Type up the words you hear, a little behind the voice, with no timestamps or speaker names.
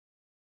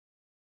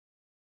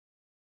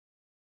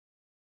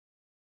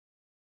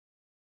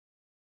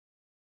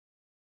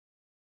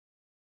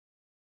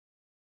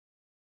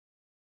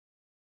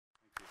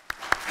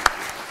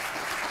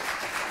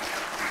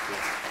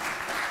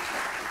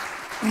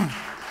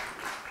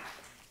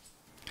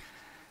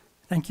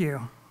Thank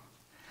you.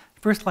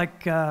 First, I'd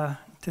like to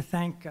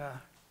thank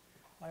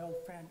my old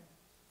friend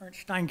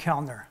Ernst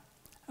Steinkellner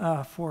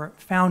for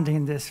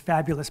founding this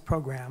fabulous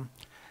program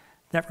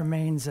that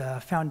remains a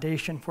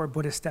foundation for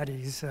Buddhist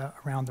studies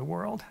around the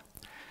world.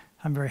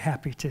 I'm very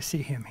happy to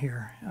see him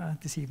here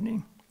this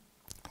evening.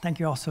 Thank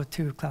you also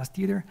to Klaus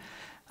Dieter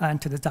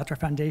and to the Tathāgatagarbha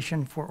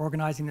Foundation for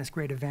organizing this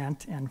great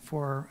event and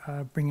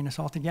for bringing us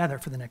all together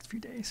for the next few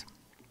days.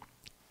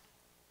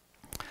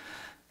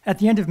 At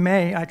the end of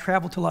May, I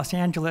traveled to Los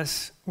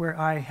Angeles, where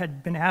I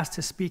had been asked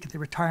to speak at the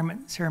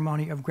retirement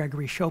ceremony of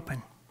Gregory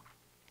Chopin.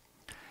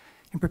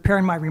 In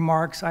preparing my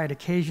remarks, I had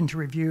occasion to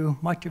review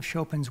much of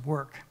Chopin's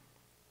work.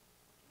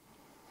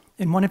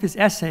 In one of his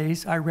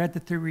essays, I read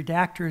that the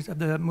redactors of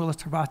the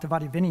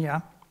Mulasarvastivadi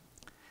Vinaya,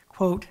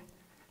 quote,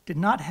 did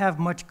not have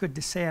much good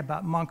to say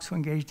about monks who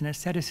engaged in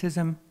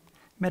asceticism,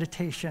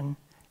 meditation,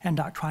 and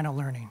doctrinal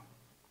learning.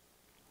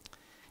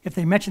 If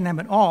they mention them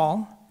at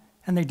all,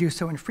 and they do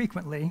so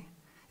infrequently,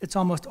 it's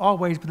almost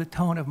always with a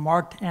tone of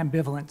marked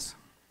ambivalence,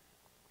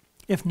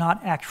 if not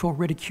actual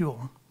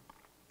ridicule.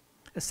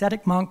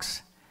 Ascetic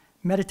monks,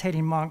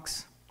 meditating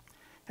monks,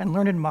 and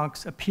learned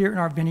monks appear in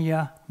our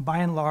Vinaya, by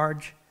and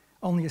large,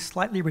 only as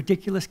slightly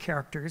ridiculous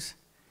characters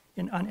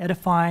in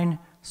unedifying,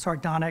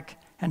 sardonic,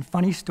 and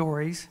funny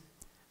stories,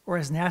 or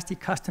as nasty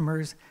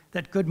customers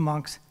that good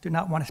monks do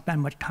not want to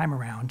spend much time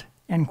around,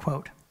 end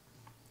quote.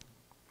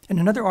 In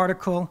another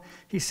article,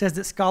 he says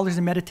that scholars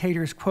and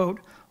meditators,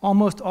 quote,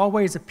 almost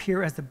always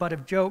appear as the butt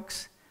of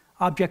jokes,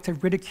 objects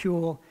of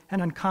ridicule,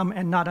 and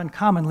not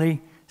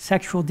uncommonly,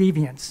 sexual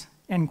deviance,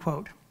 end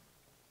quote.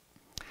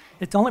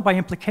 It's only by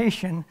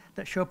implication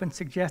that Chopin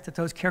suggests that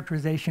those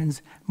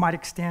characterizations might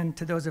extend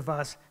to those of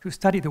us who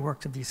study the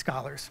works of these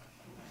scholars.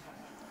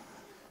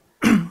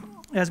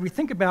 As we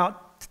think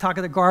about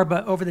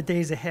Tathāgatagarbha over the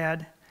days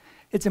ahead,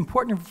 it's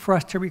important for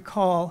us to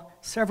recall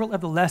several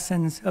of the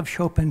lessons of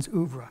Chopin's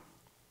oeuvre.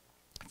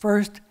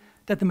 First,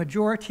 that the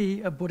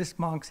majority of Buddhist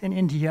monks in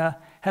India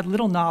had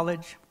little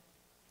knowledge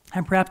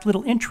and perhaps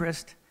little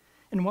interest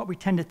in what we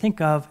tend to think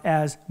of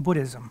as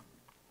Buddhism.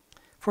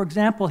 For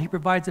example, he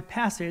provides a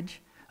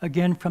passage,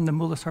 again from the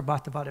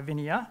Mulasarvastivadi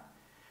Vinaya,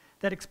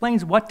 that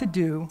explains what to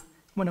do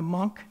when a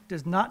monk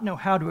does not know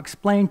how to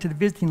explain to the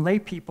visiting lay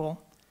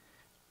people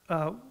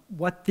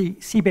what the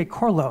Sibe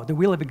Korlo, the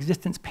Wheel of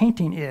Existence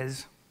painting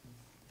is.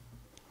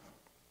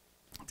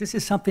 This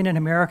is something in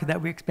America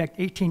that we expect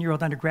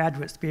 18-year-old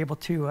undergraduates to be able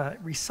to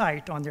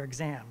recite on their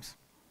exams.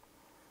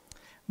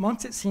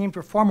 Monks, it seemed,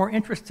 were far more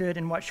interested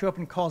in what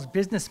Chopin calls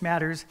business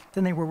matters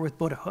than they were with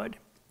Buddhahood.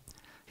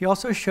 He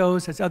also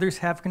shows, as others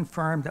have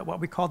confirmed, that what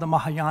we call the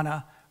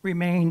Mahayana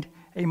remained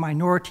a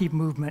minority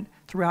movement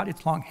throughout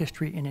its long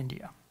history in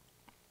India.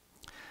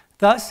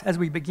 Thus, as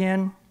we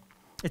begin,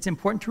 it's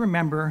important to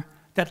remember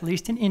that at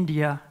least in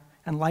India,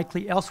 and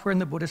likely elsewhere in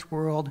the Buddhist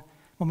world,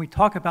 when we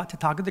talk about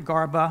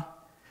Tathāgatagarbha,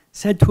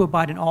 said to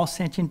abide in all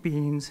sentient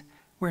beings,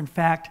 we're in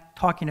fact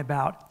talking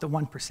about the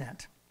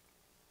 1%.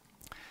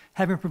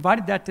 Having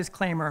provided that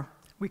disclaimer,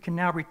 we can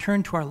now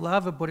return to our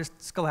love of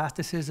Buddhist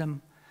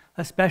scholasticism,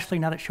 especially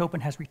now that Chopin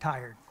has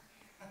retired.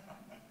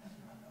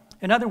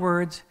 In other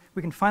words,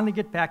 we can finally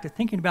get back to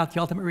thinking about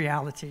the ultimate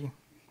reality,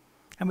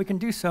 and we can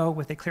do so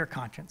with a clear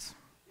conscience.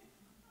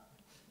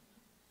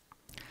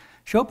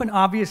 Chopin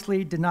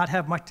obviously did not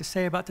have much to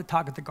say about the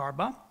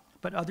Tathāgatagarbha,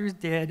 but others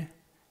did,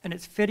 and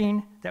it's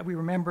fitting that we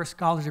remember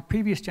scholars of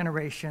previous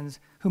generations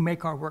who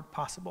make our work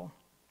possible.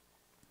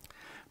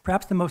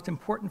 Perhaps the most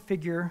important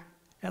figure,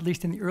 at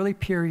least in the early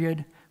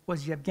period,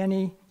 was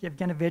Yevgeny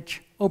Yevgenyevich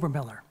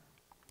Obermiller,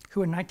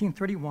 who in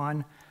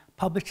 1931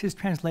 published his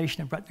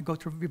translation of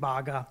Ratnagotra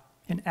Vibhaga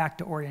in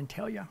Acta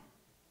Orientalia.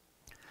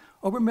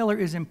 Obermiller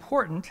is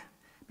important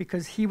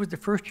because he was the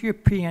first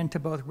European to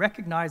both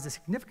recognize the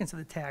significance of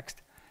the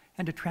text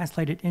and to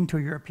translate it into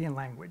a European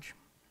language.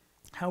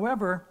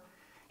 However,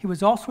 he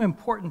was also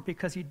important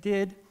because he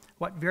did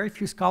what very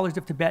few scholars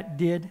of Tibet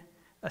did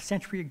a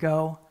century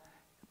ago,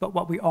 but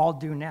what we all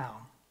do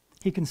now.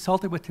 He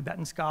consulted with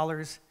Tibetan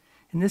scholars,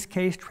 in this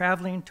case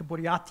traveling to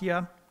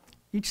Buryatia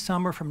each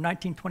summer from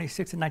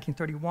 1926 to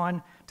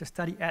 1931 to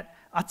study at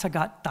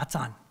Atsagat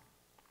Datsan.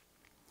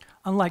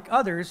 Unlike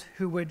others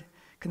who would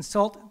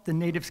consult the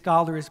native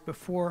scholars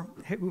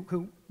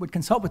who would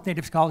consult with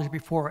native scholars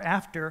before or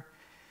after,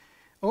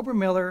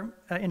 Obermiller,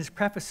 in his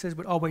prefaces,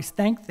 would always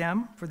thank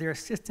them for their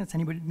assistance,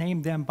 and he would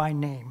name them by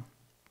name.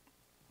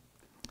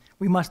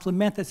 We must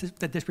lament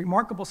that this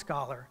remarkable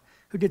scholar,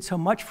 who did so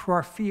much for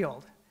our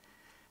field,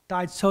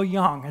 died so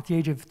young at the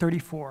age of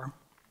 34,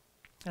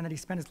 and that he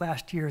spent his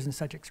last years in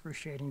such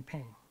excruciating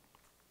pain.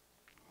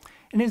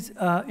 In his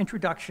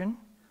introduction,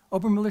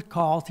 Obermiller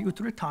calls the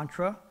Uttara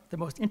Tantra the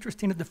most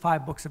interesting of the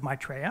 5 books of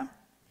Maitreya,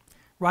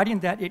 writing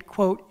that it,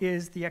 quote,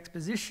 is the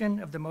exposition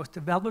of the most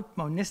developed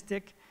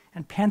monistic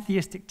and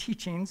pantheistic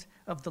teachings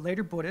of the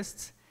later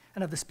Buddhists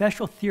and of the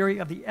special theory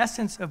of the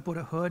essence of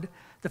Buddhahood,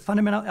 the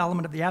fundamental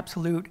element of the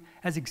Absolute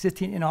as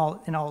existing in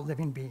all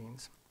living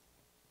beings.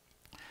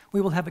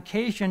 We will have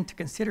occasion to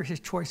consider his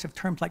choice of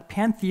terms like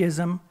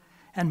pantheism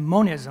and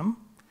monism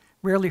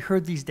rarely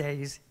heard these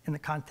days in the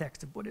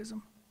context of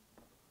Buddhism.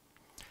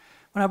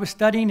 When I was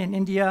studying in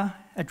India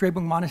at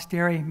Drepung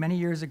Monastery many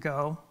years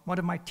ago, one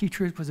of my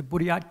teachers was a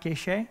Buddhist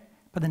Geshe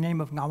by the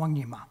name of Ngawang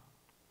Nyima,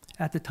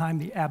 at the time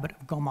the abbot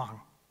of Gomang.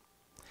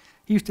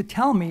 He used to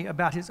tell me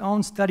about his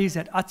own studies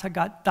at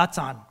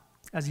Tathāgatagarbha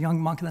as a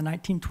young monk in the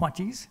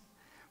 1920s,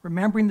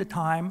 remembering the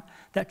time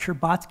that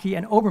Sherbatsky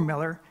and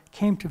Obermiller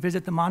came to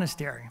visit the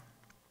monastery.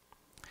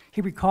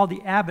 He recalled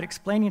the abbot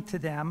explaining to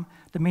them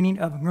the meaning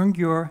of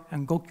Ngungyur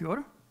and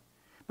Gokyur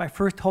by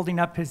first holding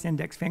up his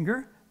index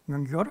finger,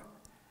 Ngungyur,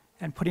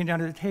 and putting it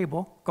under the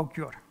table,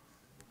 Gokyur.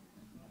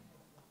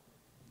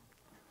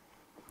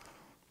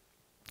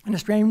 In a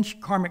strange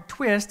karmic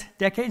twist,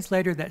 decades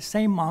later, that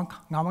same monk,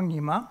 Ngawang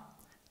Nyima,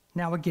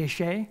 now a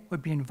Geshe,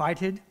 would be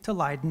invited to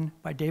Leiden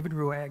by David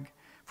Ruegg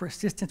for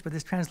assistance with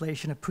his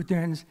translation of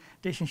Putun's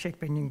Deshin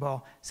Shekpe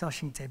Ningbo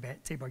Selshing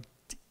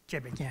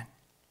Jebegen.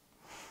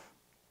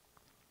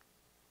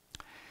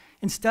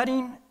 In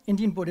studying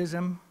Indian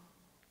Buddhism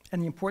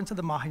and the importance of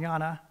the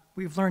Mahayana,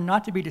 we've learned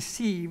not to be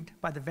deceived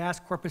by the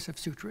vast corpus of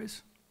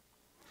sutras.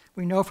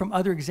 We know from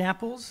other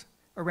examples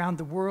around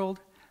the world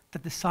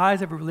that the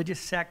size of a religious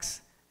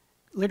sect's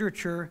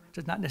literature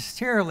does not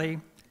necessarily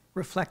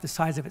reflect the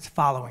size of its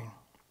following.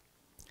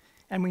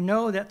 And we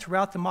know that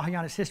throughout the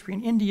Mahayana's history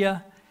in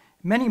India,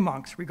 many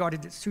monks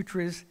regarded its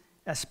sutras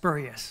as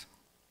spurious.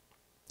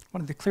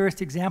 One of the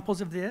clearest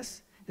examples of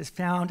this is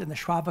found in the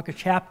Shravaka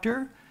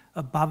chapter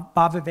of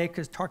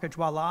Bhaviveka's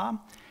Tarkajwala,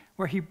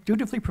 where he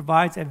dutifully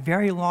provides a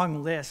very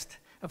long list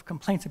of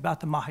complaints about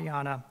the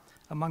Mahayana,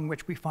 among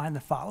which we find the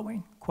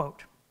following,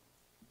 quote,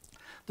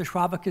 "The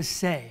Shravakas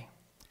say,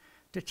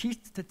 to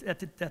teach that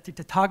the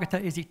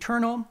Tathāgata is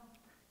eternal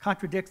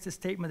contradicts the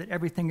statement that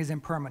everything is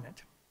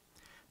impermanent.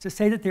 To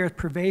say that there is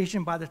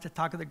pervasion by the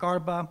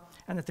Tathāgatagarbha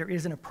and that there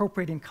is an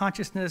appropriating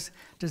consciousness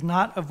does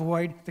not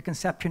avoid the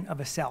conception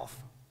of a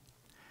self.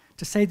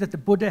 To say that the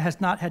Buddha has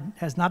not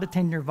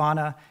attained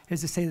nirvana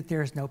is to say that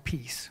there is no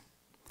peace.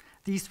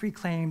 These three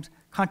claims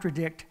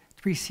contradict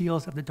three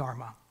seals of the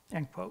Dharma,"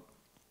 end quote.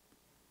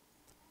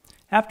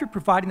 After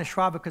providing the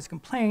Shravaka's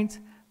complaints,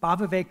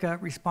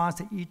 Bhaviveka responds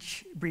to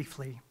each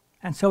briefly.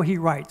 And so he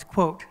writes,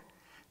 quote,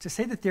 "To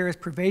say that there is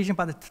pervasion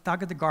by the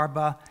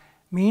Tathāgatagarbha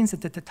means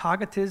that the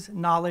Tathāgata's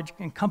knowledge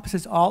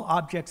encompasses all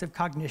objects of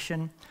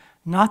cognition,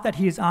 not that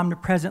he is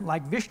omnipresent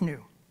like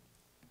Vishnu.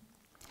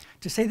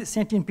 To say that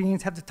sentient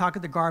beings have the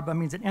Tathāgatagarbha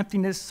means that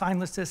emptiness,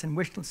 signlessness, and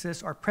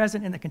wishlessness are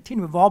present in the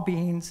continuum of all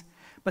beings,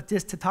 but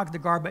this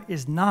Tathāgatagarbha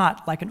is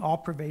not like an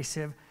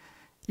all-pervasive,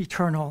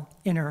 eternal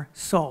inner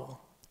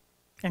soul,"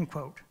 end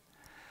quote.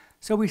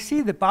 So we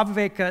see that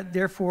Bhaviveka,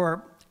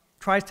 therefore,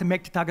 tries to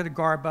make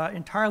Tathāgatagarbha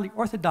entirely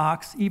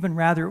orthodox, even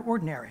rather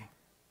ordinary.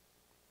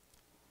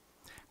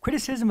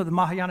 Criticism of the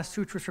Mahayana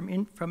Sutras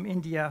from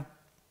India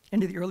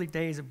into the early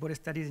days of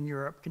Buddhist studies in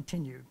Europe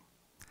continued.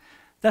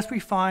 Thus we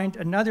find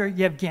another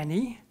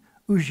Yevgeny,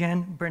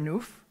 Eugène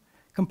Burnouf,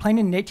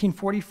 complaining in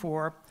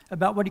 1844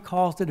 about what he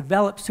calls the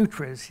developed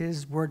sutras,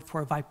 his word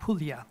for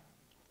Vaipulya.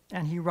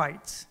 And he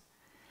writes,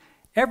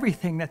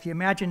 "Everything that the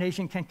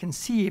imagination can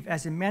conceive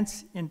as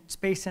immense in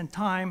space and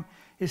time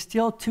is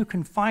still too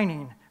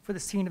confining for the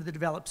scene of the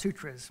developed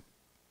sutras.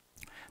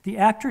 The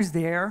actors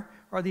there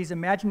are these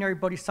imaginary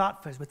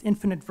bodhisattvas with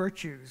infinite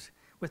virtues,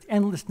 with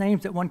endless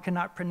names that one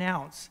cannot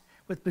pronounce,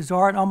 with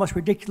bizarre and almost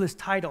ridiculous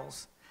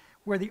titles,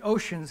 where the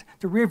oceans,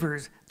 the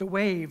rivers, the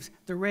waves,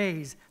 the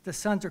rays, the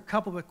suns are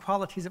coupled with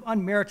qualities of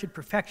unmerited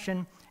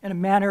perfection in a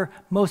manner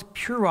most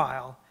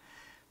puerile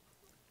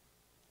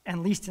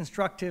and least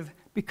instructive,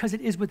 because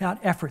it is without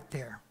effort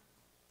there.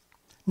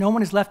 No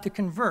one is left to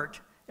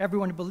convert.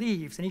 Everyone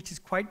believes, and each is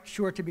quite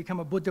sure to become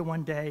a Buddha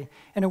one day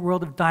in a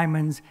world of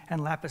diamonds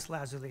and lapis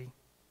lazuli.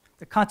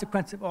 The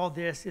consequence of all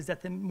this is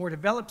that the more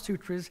developed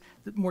sutras,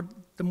 the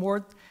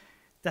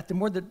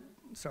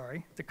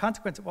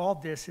consequence of all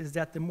this is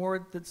that the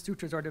more the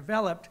sutras are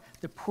developed,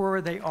 the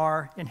poorer they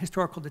are in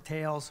historical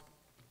details,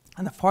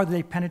 and the farther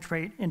they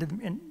penetrate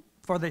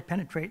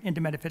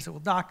into metaphysical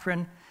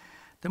doctrine,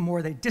 the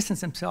more they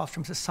distance themselves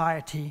from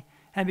society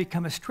and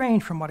become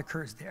estranged from what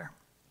occurs there.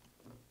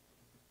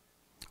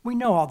 We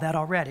know all that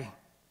already,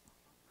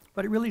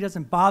 but it really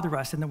doesn't bother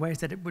us in the ways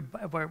that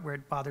where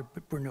it bothered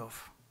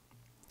Burnouf.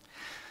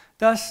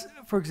 Thus,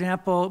 for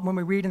example, when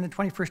we read in the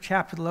 21st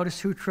chapter of the Lotus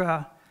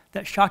Sutra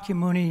that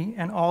Shakyamuni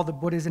and all the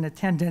Buddhas in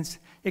attendance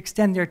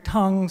extend their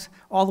tongues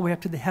all the way up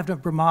to the heaven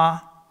of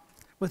Brahma,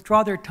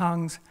 withdraw their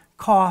tongues,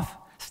 cough,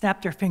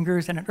 snap their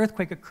fingers, and an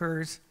earthquake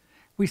occurs,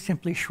 we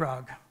simply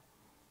shrug.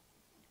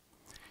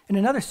 In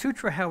another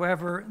sutra,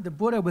 however, the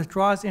Buddha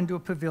withdraws into a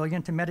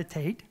pavilion to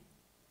meditate.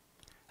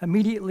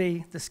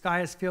 Immediately, the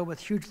sky is filled with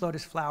huge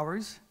lotus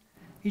flowers,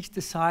 each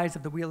the size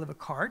of the wheel of a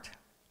cart.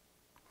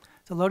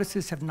 The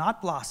lotuses have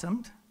not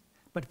blossomed,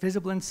 but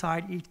visible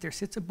inside each there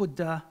sits a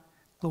Buddha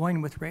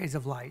glowing with rays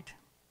of light.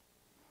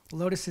 The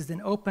lotus is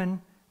then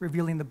open,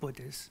 revealing the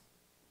Buddhas.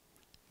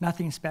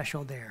 Nothing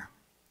special there.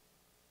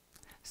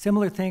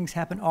 Similar things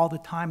happen all the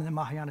time in the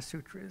Mahayana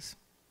Sutras.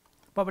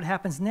 But what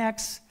happens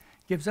next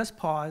gives us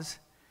pause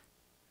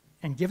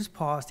and gives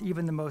pause to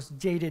even the most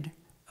jaded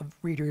of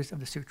readers of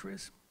the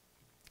sutras.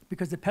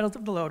 Because the petals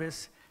of the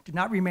lotus did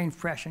not remain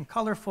fresh and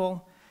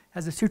colorful,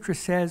 as the sutra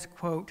says,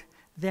 quote,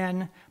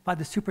 then, by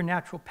the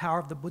supernatural power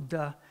of the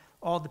Buddha,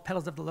 all the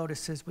petals of the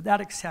lotuses,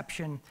 without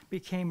exception,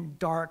 became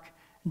dark,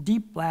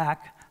 deep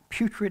black,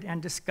 putrid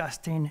and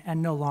disgusting,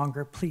 and no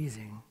longer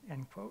pleasing,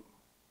 end quote.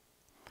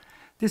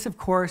 This, of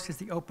course, is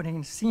the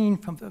opening scene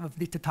of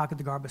the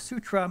Tathāgatagarbha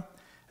Sutra,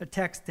 a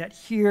text that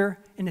here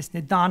in its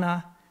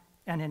Nidana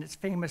and in its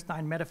famous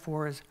 9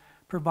 metaphors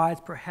provides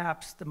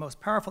perhaps the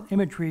most powerful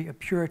imagery of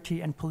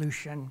purity and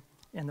pollution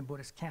in the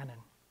Buddhist canon.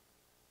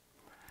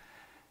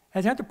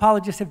 As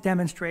anthropologists have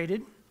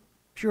demonstrated,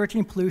 purity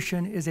and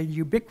pollution is a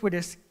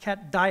ubiquitous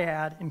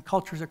dyad in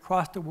cultures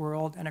across the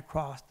world and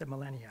across the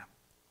millennia.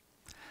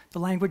 The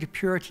language of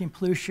purity and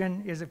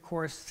pollution is, of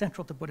course,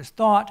 central to Buddhist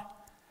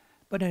thought,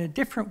 but in a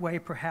different way,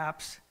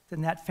 perhaps,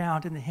 than that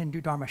found in the Hindu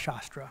Dharma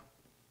Shastra.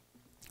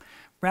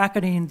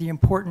 Bracketing the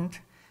important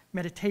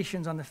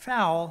meditations on the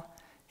foul,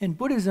 in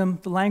Buddhism,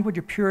 the language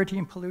of purity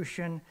and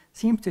pollution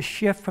seems to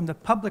shift from the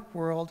public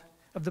world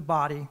of the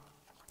body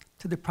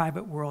to the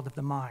private world of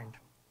the mind.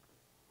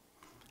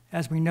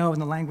 As we know in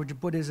the language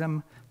of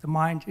Buddhism, the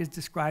mind is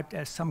described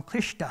as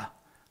samklishta,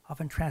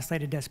 often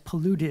translated as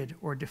polluted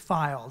or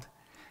defiled,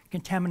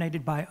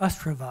 contaminated by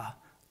asrava,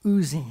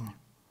 oozing.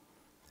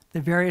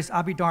 The various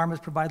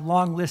abhidharmas provide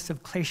long lists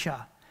of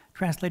klesha,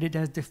 translated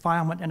as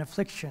defilement and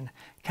affliction,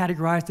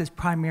 categorized as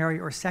primary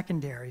or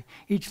secondary,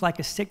 each like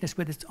a sickness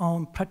with its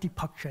own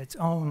pratipaksha, its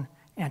own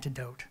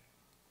antidote.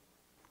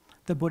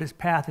 The Buddhist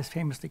path is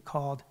famously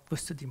called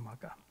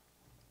Visuddhimagga.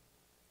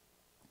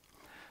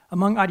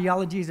 Among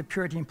ideologies of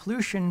purity and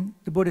pollution,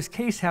 the Buddhist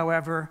case,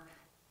 however,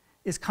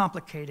 is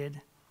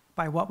complicated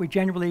by what we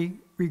generally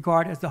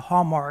regard as the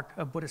hallmark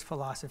of Buddhist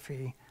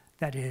philosophy,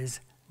 that is,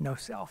 no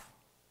self.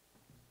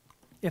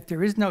 If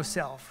there is no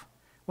self,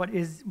 what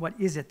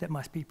is it that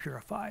must be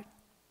purified?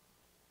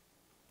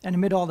 And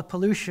amid all the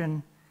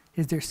pollution,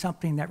 is there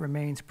something that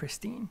remains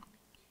pristine?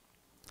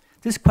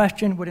 This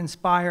question would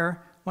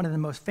inspire one of the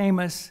most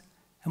famous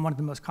and one of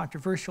the most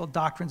controversial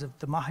doctrines of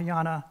the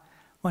Mahayana,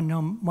 one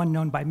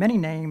known by many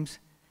names,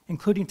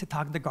 including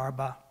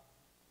Tathāgatagarbha,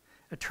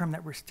 a term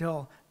that we're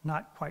still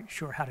not quite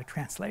sure how to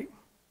translate.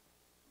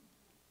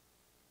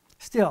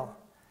 Still,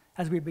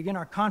 as we begin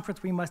our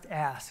conference, we must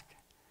ask,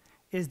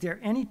 is there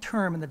any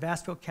term in the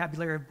vast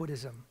vocabulary of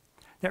Buddhism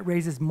that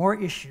raises more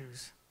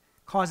issues,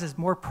 causes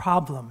more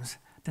problems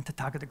than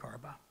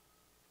Tathāgatagarbha?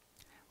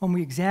 When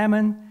we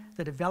examine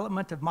the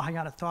development of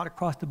Mahayana thought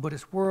across the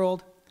Buddhist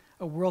world,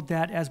 a world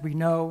that, as we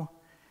know,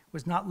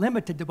 was not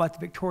limited to what the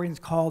Victorians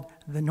called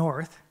the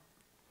North,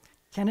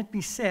 can it be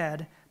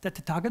said that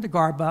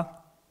Tathāgatagarbha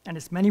and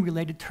its many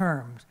related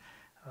terms,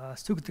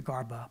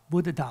 Sugatagarbha,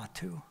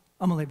 Buddhadhatu,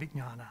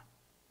 Amalevijnana,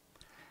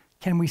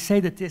 can we say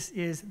that this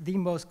is the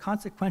most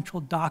consequential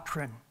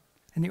doctrine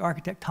in the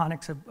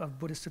architectonics of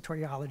Buddhist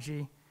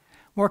soteriology,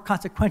 more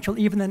consequential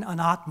even than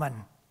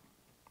Anatman,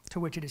 to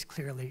which it is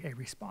clearly a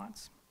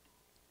response?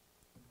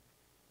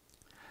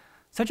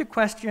 Such a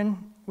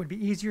question would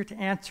be easier to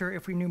answer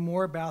if we knew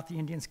more about the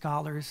Indian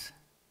scholars,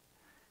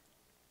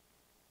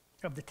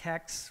 of the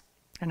texts,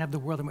 and of the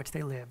world in which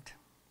they lived.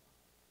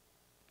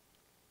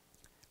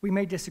 We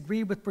may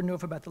disagree with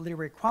Burnouf about the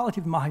literary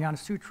quality of the Mahayana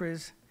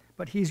Sutras,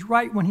 but he's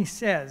right when he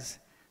says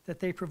that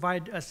they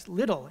provide us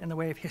little in the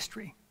way of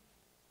history.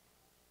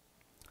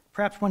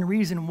 Perhaps one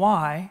reason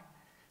why,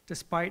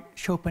 despite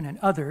Chopin and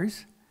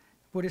others,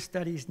 Buddhist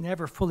studies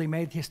never fully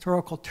made the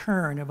historical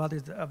turn of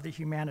others of the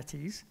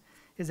humanities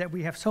is that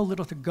we have so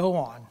little to go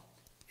on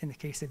in the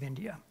case of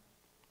India.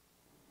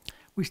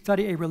 We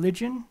study a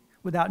religion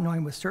without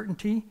knowing with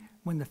certainty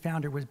when the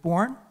founder was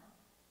born,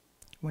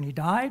 when he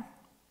died,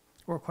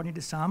 or according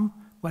to some,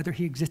 whether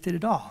he existed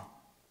at all.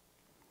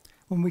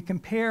 When we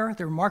compare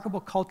the remarkable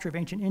culture of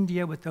ancient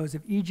India with those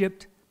of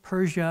Egypt,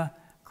 Persia,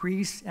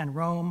 Greece, and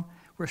Rome,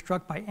 we're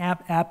struck by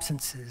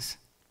absences.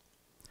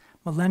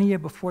 Millennia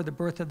before the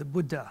birth of the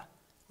Buddha,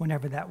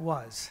 whenever that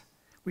was,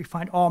 we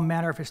find all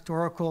manner of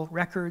historical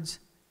records,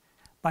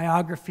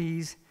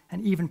 biographies,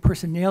 and even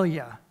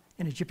personalia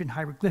in Egyptian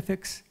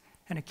hieroglyphics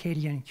and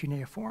Akkadian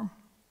cuneiform.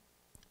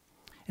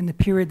 In the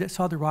period that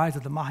saw the rise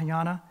of the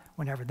Mahayana,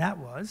 whenever that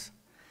was,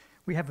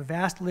 we have a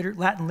vast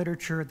Latin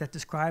literature that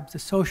describes the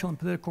social and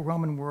political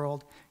Roman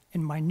world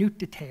in minute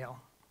detail.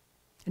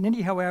 In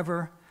India,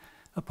 however,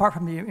 apart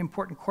from the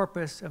important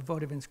corpus of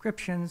votive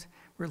inscriptions,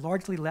 we're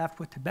largely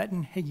left with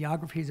Tibetan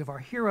hagiographies of our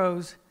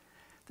heroes,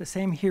 the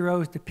same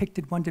heroes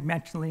depicted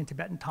one-dimensionally in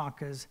Tibetan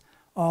tankas,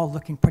 all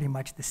looking pretty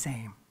much the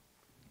same.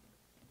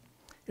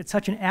 It's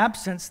such an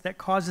absence that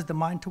causes the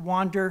mind to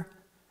wander,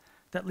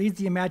 that leads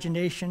the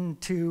imagination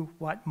to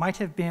what might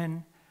have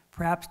been,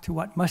 perhaps to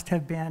what must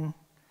have been.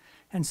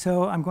 And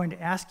so I'm going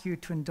to ask you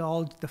to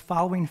indulge the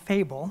following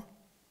fable,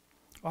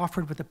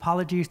 offered with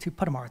apologies to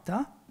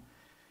Paramartha,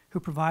 who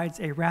provides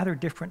a rather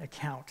different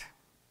account.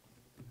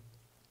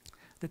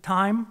 The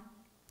time,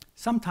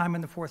 sometime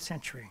in the 4th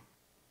century.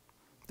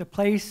 The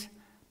place,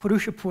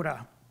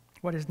 Purushapura,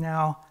 what is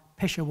now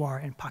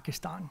Peshawar in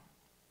Pakistan.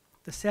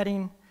 The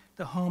setting,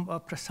 the home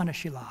of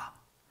Prasanashila,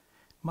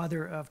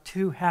 mother of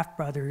two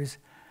half-brothers,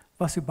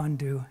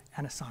 Vasubandhu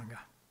and Asanga.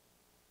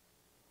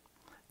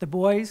 The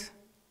boys,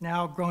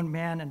 now grown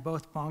men and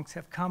both monks,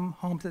 have come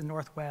home to the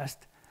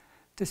Northwest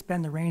to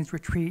spend the rains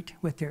retreat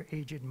with their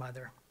aged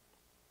mother.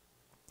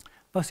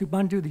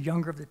 Vasubandhu, the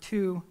younger of the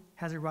two,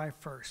 has arrived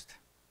first.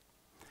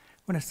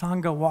 When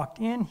Asanga walked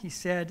in, he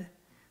said,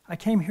 "I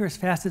came here as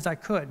fast as I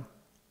could.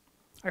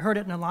 I heard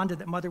at Nalanda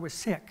that mother was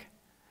sick,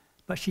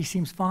 but she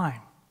seems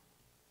fine."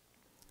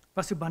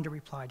 Vasubandhu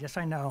replied, "Yes,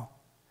 I know.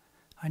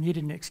 I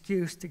needed an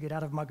excuse to get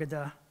out of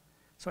Magadha,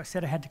 so I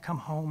said I had to come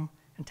home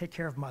and take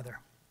care of mother."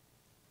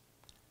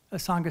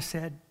 Asanga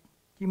said,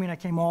 "You mean I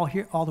came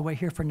all the way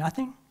here for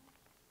nothing?"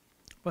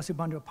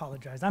 Vasubandhu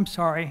apologized. "I'm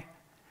sorry.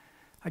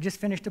 I just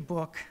finished a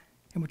book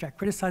in which I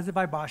criticized the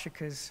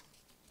Vaibhashikas,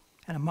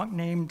 and a monk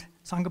named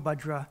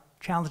Sangabhadra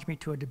challenged me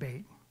to a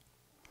debate.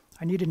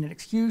 I needed an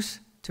excuse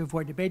to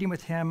avoid debating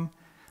with him,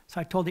 so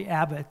I told the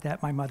abbot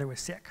that my mother was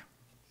sick."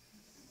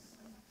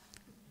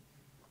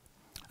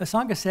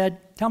 Asanga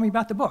said, "Tell me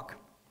about the book."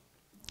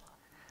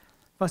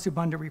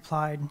 Vasubandhu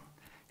replied,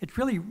 "It's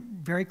really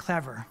very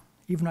clever,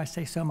 even though I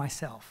say so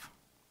myself.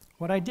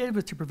 What I did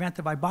was to prevent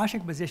the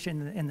Vaibhashik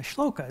position in the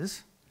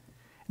shlokas,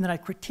 and then I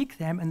critiqued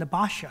them in the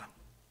bhashya.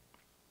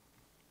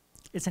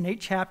 It's in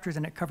 8 chapters,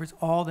 and it covers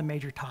all the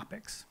major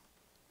topics."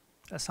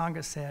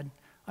 Asanga said,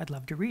 "I'd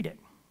love to read it."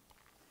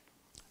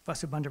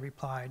 Vasubandhu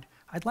replied,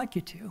 "I'd like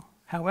you to.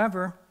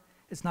 However,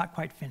 it's not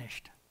quite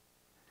finished.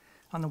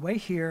 On the way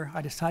here,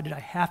 I decided I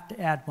have to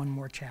add one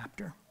more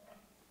chapter.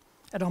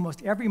 At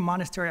almost every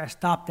monastery I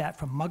stopped at,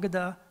 from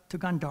Magadha to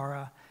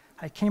Gandhara,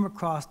 I came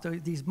across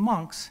these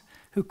monks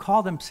who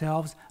call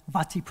themselves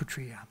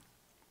Vatsiputriya.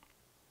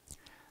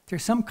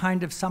 There's some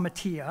kind of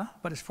samatiya,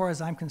 but as far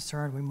as I'm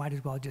concerned, we might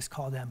as well just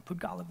call them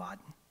Pudgalavad.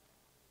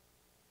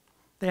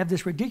 They have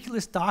this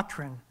ridiculous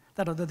doctrine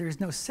that although there is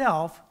no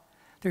self,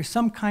 there's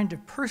some kind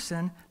of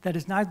person that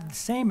is neither the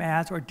same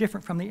as or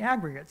different from the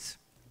aggregates.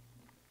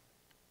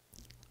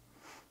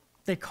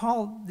 They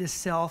call this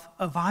self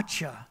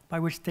avaccha, by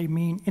which they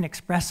mean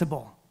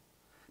inexpressible,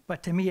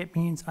 but to me it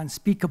means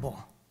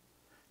unspeakable.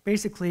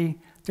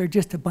 Basically, they're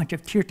just a bunch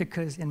of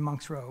tirthakas in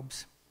monks'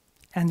 robes,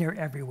 and they're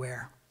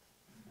everywhere.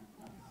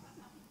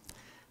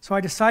 So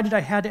I decided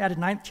I had to add a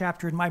 9th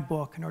chapter in my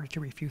book in order to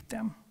refute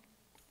them.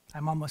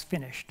 I'm almost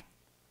finished.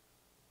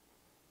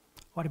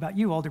 What about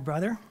you, older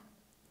brother?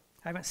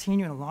 I haven't seen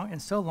you in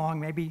so long,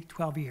 maybe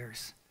 12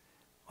 years.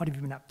 What have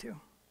you been up to?"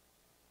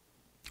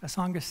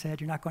 Asanga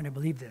said, "You're not going to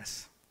believe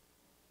this.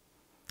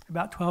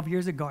 About 12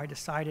 years ago, I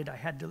decided I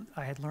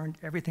had learned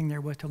everything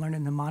there was to learn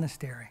in the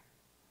monastery.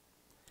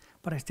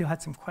 But I still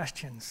had some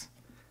questions,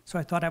 so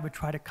I thought I would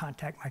try to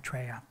contact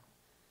Maitreya.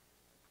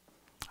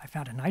 I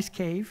found a nice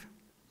cave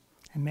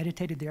and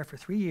meditated there for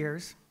 3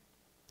 years.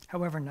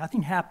 However,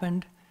 nothing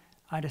happened.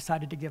 I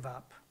decided to give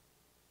up.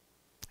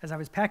 As I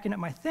was packing up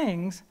my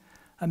things,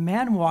 a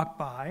man walked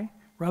by,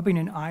 rubbing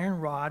an iron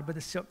rod with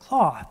a silk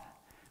cloth.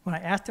 When I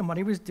asked him what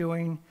he was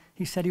doing,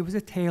 he said he was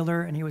a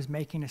tailor and he was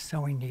making a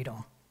sewing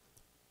needle."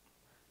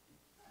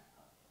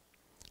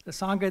 The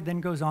Sangha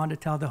then goes on to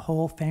tell the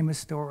whole famous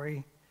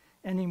story,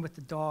 ending with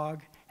the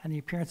dog and the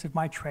appearance of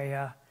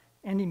Maitreya,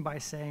 ending by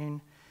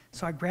saying,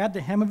 "So I grabbed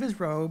the hem of his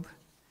robe,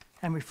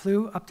 and we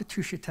flew up to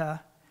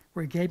Tushita,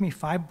 where he gave me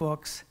 5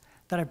 books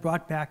that I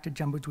brought back to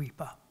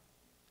Jambudvipa.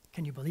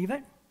 Can you believe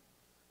it?"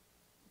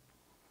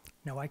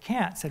 "No, I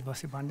can't," said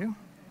Vasubandhu.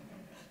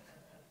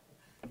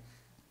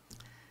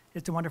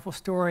 "It's a wonderful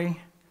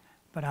story,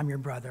 but I'm your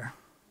brother.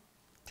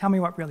 Tell me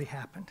what really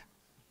happened."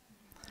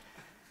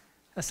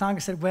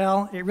 Asanga said,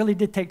 "Well, it really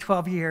did take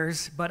 12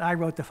 years, but I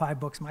wrote the 5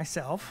 books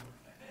myself."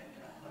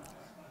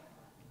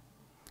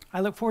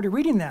 "I look forward to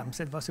reading them,"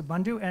 said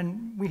Vasubandhu,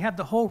 "and we have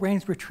the whole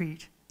rains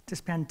retreat to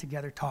spend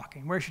together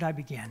talking. Where should I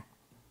begin?"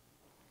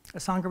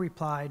 Asanga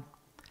replied,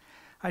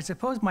 "I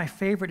suppose my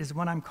favorite is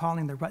one I'm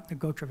calling the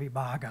Ratnagotra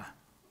Vibhaga.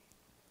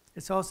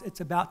 It's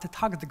about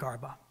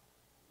Tathāgatagarbha."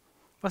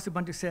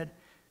 Vasubandhu said,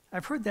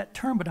 "I've heard that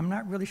term, but I'm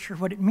not really sure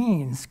what it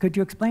means. Could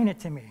you explain it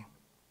to me?"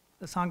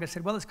 Asanga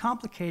said, "Well, it's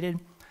complicated.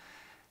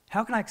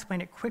 How can I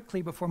explain it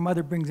quickly before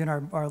Mother brings in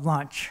our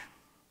lunch?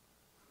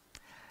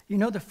 You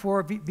know the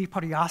 4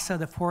 viparyasa,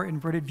 the 4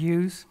 inverted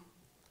views?"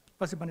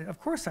 Vasubandhu, "Of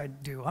course I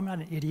do. I'm not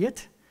an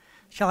idiot.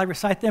 Shall I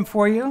recite them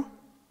for you?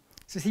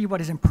 To see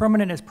what is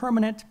impermanent as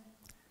permanent,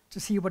 to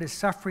see what is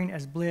suffering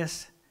as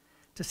bliss,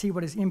 to see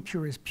what is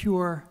impure as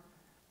pure,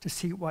 to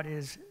see what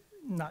is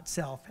not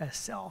self as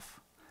self.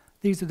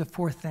 These are the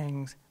 4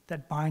 things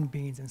that bind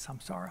beings in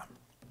samsara."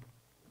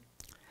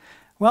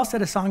 "Well,"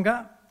 said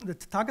Asanga, "the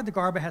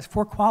Tathāgatagarbha has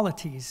 4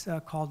 qualities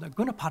called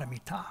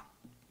gunaparamita.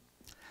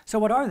 So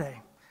what are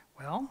they?"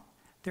 "Well,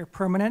 they're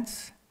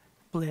permanence,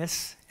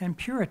 bliss, and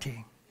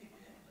purity."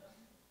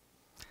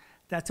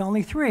 "That's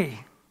only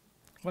 3.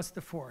 What's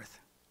the 4th?"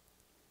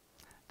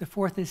 "The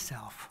 4th is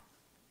self."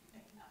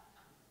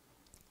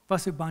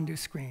 Vasubandhu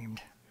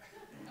screamed.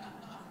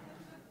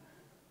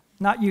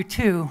 "Not you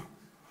too,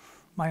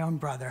 my own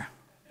brother."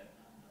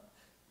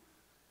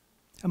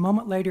 A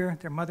moment later,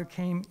 their mother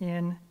came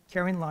in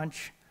carrying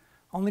lunch,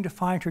 only to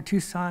find her 2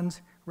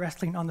 sons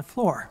wrestling on the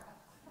floor.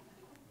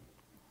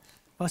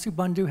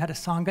 Vasubandhu had a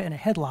Sangha in a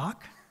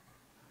headlock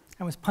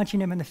and was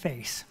punching him in the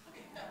face.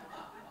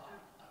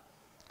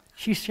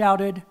 She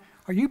shouted,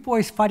 "Are you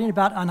boys fighting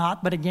about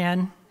Anatman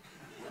again?"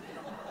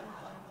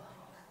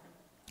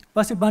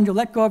 Vasubandhu,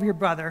 let go of your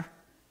brother.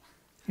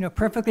 You know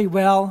perfectly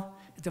well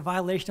it's a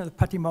violation of the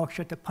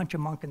Pratimoksha to punch a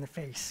monk in the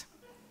face.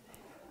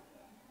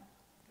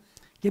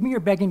 Give me your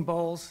begging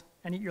bowls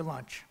and eat your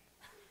lunch.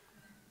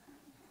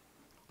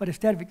 But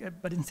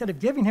instead of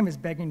giving him his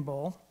begging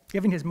bowl,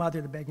 giving his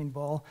mother the begging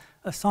bowl,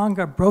 a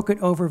Sangha broke it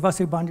over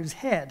Vasubandhu's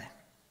head,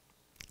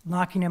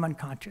 knocking him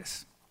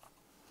unconscious.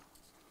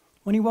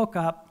 When he woke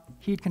up,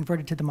 he'd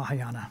converted to the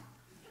Mahayana.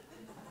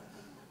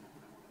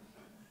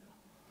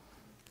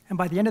 And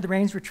by the end of the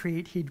Rains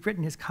retreat, he'd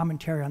written his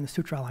commentary on the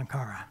Sutra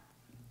Alankara.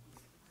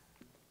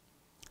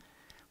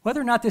 Whether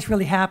or not this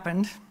really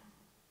happened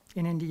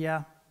in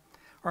India,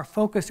 our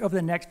focus over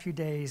the next few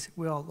days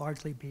will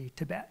largely be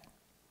Tibet.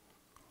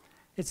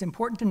 It's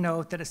important to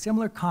note that a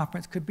similar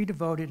conference could be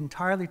devoted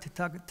entirely to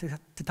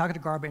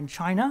Tathāgatagarbha in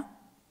China,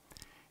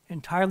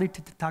 entirely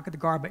to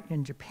Tathāgatagarbha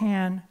in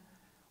Japan,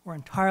 or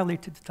entirely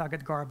to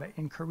Tathāgatagarbha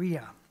in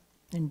Korea.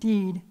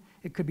 Indeed,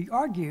 it could be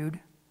argued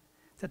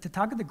that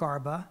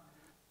Tathāgatagarbha,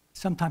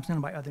 sometimes known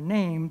by other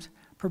names,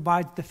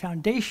 provides the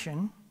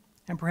foundation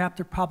and perhaps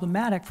the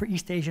problematic for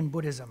East Asian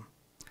Buddhism,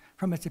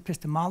 from its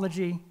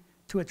epistemology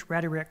to its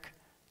rhetoric,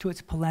 to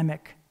its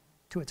polemic,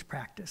 to its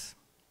practice.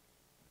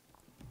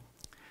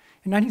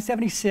 In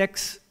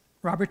 1976,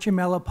 Robert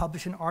Gimello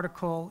published an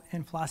article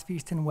in Philosophy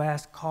East and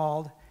West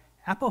called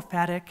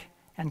Apophatic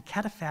and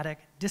Cataphatic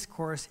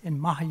Discourse in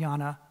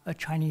Mahayana, a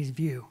Chinese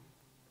View.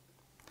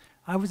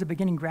 I was a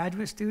beginning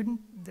graduate student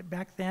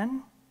back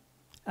then.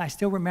 I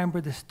still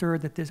remember the stir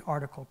that this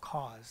article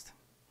caused.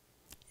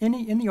 In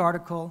the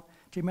article,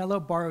 Gimello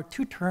borrowed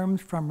 2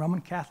 terms from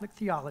Roman Catholic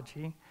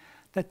theology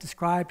that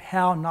described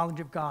how knowledge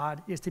of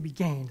God is to be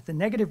gained, the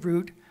negative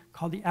root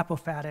called the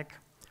apophatic,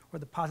 or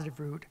the positive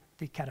root,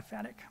 the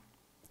cataphatic.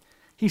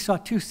 He saw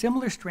 2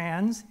 similar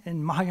strands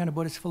in Mahayana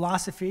Buddhist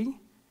philosophy,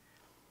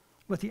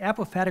 with the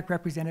apophatic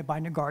represented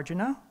by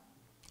Nagarjuna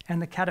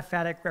and the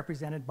cataphatic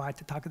represented by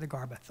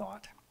Tathāgatagarbha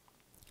thought.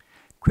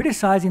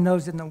 Criticizing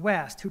those in the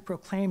West who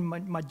proclaimed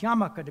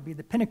Madhyamaka to be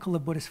the pinnacle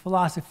of Buddhist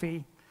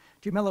philosophy,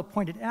 Gimello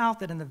pointed out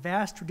that in the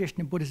vast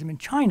tradition of Buddhism in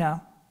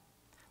China,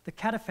 the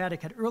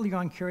cataphatic had early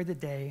on carried the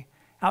day,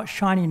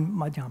 outshining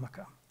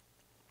Madhyamaka.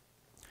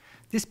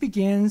 This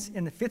begins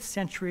in the 5th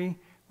century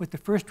with the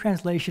first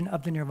translation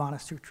of the Nirvana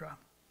Sutra,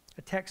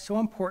 a text so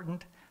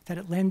important that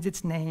it lends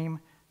its name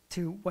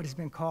to what has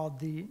been called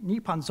the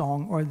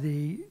Nipponzong, or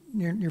the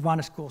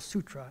Nirvana School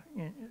Sutra,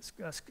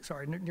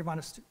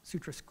 Nirvana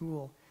Sutra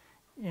School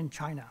in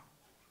China.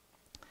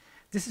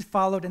 This is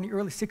followed in the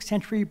early 6th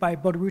century by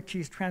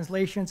Bodhiruchi's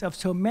translations of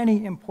so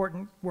many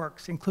important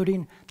works,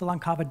 including the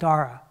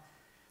Lankavadara,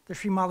 the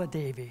Srimala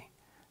Devi,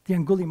 the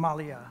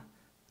Angulimalaya,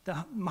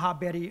 the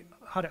Mahabharata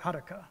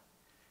Hataka,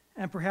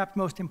 and perhaps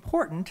most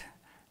important,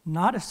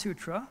 not a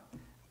sutra,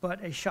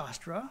 but a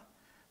shastra,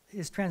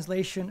 his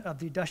translation of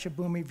the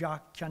Dashabhumi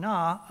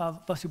Vyakhyana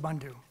of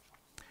Vasubandhu,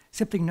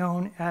 simply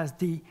known as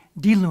the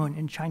Dilun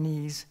in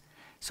Chinese.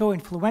 So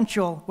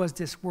influential was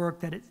this work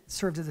that it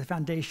serves as a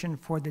foundation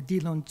for the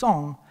Dilun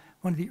Zong,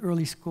 one of the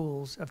early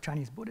schools of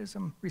Chinese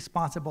Buddhism,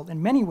 responsible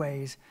in many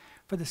ways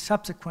for the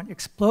subsequent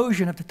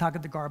explosion of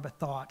Tathāgatagarbha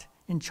thought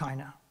in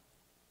China.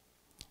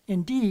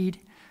 Indeed,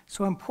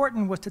 so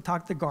important was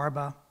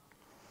Tathāgatagarbha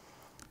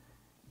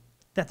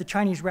that the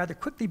Chinese rather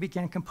quickly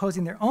began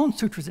composing their own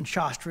sutras and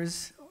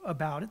shastras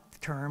about the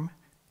term,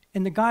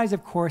 in the guise,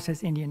 of course,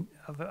 as Indian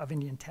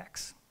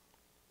texts.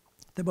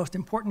 The most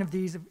important of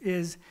these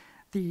is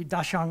the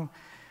Dashang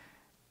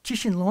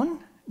Chishinlun,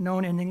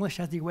 known in English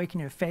as the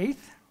Awakening of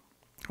Faith,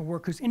 a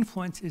work whose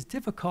influence is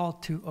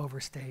difficult to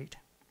overstate.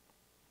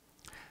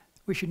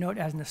 We should note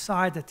as an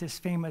aside that this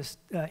famous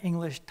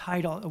English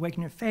title,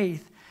 Awakening of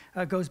Faith,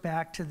 goes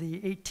back to the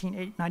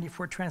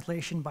 1894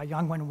 translation by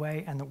Yang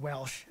Wen-wei and the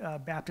Welsh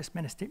Baptist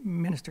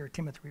minister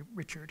Timothy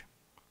Richard.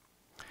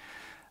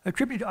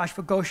 Attributed to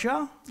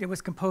Ashvaghosha, it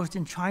was composed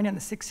in China in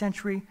the 6th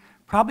century,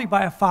 probably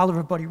by a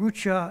follower of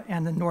Bodhirucha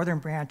and the northern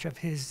branch of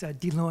his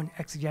Dilun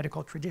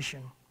exegetical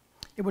tradition.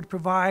 It would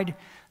provide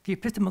the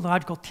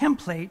epistemological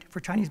template for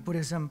Chinese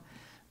Buddhism,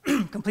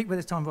 complete with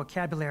its own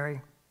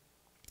vocabulary.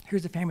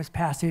 Here's a famous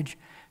passage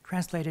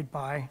translated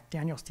by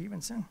Daniel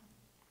Stevenson.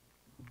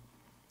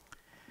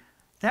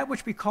 That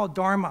which we call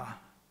Dharma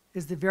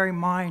is the very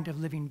mind of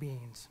living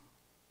beings.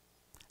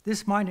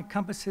 This mind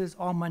encompasses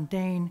all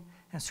mundane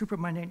and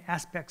supramundane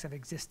aspects of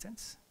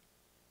existence.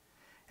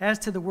 As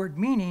to the word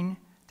meaning,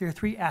 there are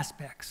 3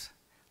 aspects.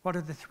 What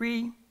are the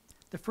 3?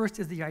 The first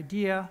is the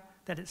idea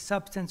that its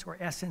substance or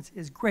essence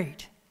is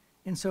great,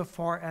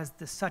 insofar as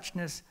the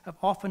suchness of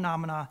all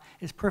phenomena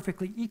is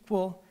perfectly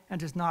equal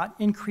and does not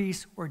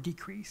increase or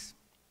decrease.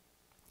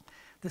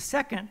 The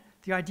second,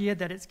 the idea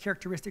that its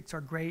characteristics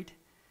are great,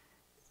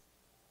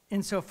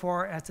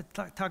 insofar as the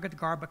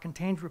Tathāgatagarbha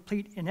contains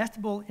replete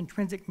inestimable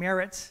intrinsic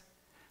merits.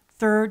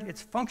 Third,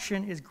 its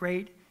function is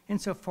great,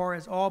 insofar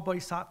as all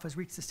bodhisattvas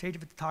reach the stage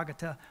of a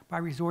Tathāgata by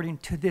resorting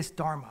to this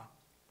Dharma.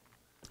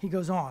 He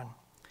goes on,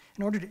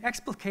 in order to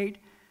explicate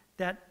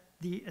that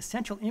the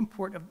essential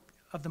import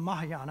of the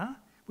Mahayana,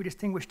 we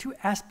distinguish two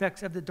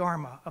aspects of the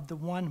Dharma, of the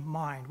one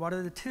mind. What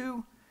are the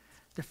two?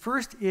 The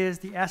first is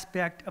the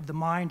aspect of the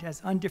mind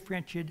as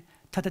undifferentiated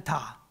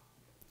tathata.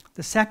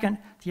 The second,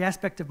 the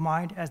aspect of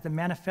mind as the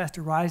manifest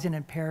arising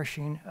and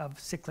perishing of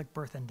cyclic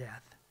birth and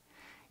death.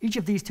 Each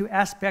of these two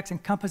aspects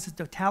encompasses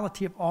the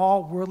totality of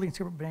all worldly and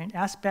superabundant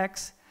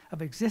aspects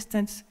of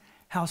existence.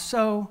 How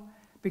so?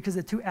 Because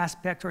the two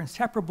aspects are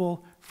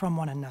inseparable from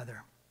one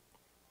another.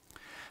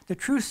 The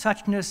true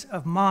suchness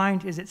of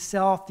mind is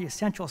itself the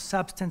essential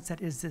substance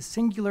that is the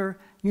singular,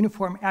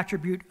 uniform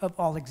attribute of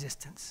all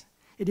existence.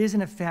 It is,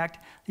 in effect,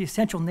 the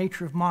essential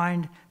nature of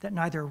mind that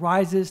neither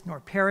arises nor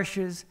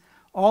perishes.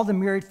 All the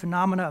myriad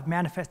phenomena of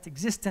manifest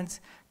existence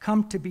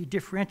come to be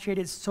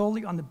differentiated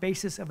solely on the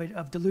basis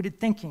of deluded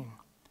thinking.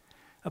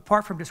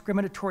 Apart from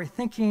discriminatory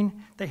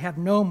thinking, they have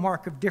no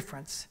mark of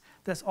difference.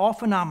 Thus, all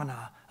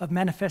phenomena of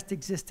manifest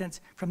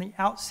existence from the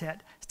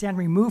outset stand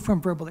removed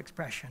from verbal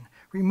expression,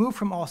 removed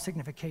from all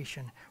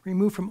signification,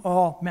 removed from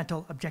all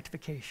mental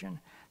objectification.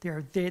 They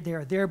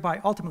are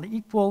thereby ultimately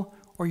equal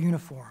or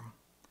uniform.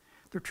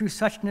 The true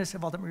suchness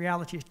of ultimate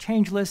reality is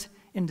changeless,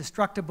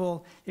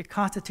 indestructible. It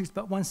constitutes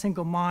but one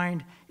single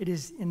mind. It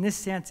is, in this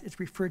sense, it's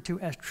referred to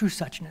as true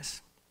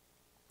suchness.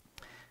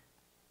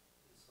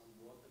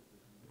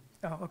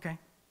 Oh, okay.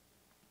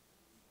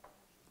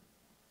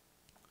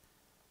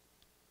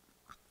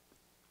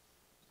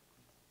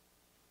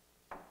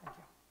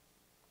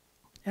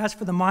 As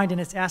for the mind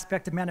and its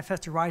aspect of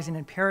manifest arising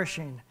and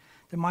perishing,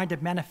 the mind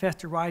of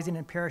manifest arising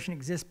and perishing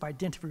exists by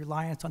dint of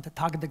reliance on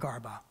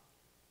Tathāgatagarbha.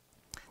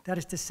 That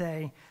is to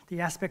say, the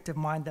aspect of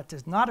mind that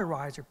does not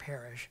arise or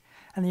perish,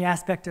 and the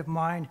aspect of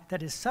mind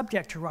that is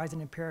subject to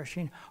rising and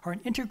perishing are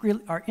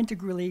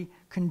integrally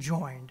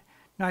conjoined,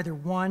 neither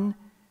one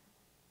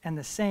and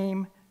the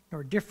same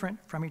nor different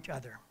from each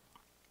other.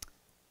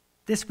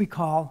 This we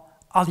call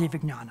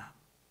aliyavijnana.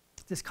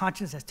 This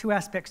consciousness has two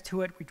aspects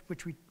to it,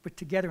 which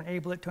together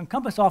enable it to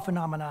encompass all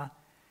phenomena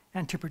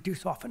and to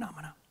produce all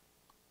phenomena.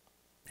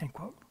 End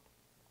quote.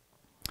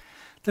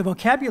 The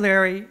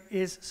vocabulary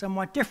is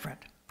somewhat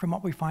different from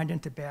what we find in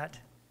Tibet,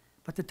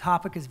 but the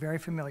topic is very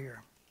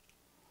familiar.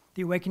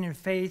 The awakening of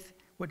faith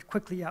would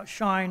quickly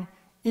outshine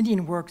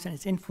Indian works and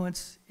its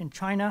influence in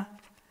China.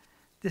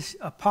 This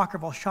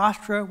apocryphal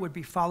Shastra would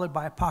be followed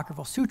by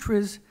apocryphal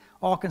sutras,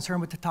 all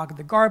concerned with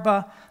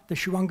Tathāgatagarbha, the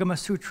Shurangama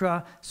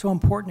Sutra, so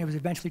important it was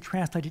eventually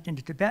translated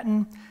into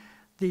Tibetan,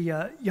 the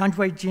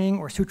Yanjue Jing,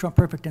 or Sutra on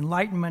Perfect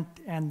Enlightenment,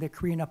 and the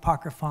Korean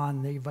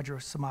Apocryphon, the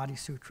Vajrasamadhi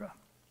Sutra.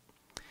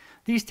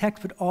 These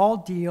texts would all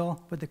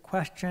deal with the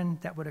question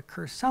that would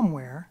occur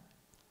somewhere,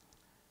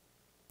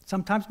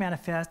 sometimes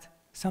manifest,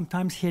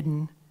 sometimes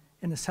hidden,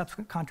 in the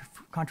subsequent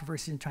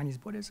controversies in Chinese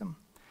Buddhism.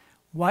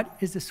 What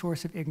is the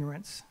source of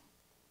ignorance?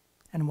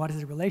 And what is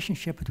the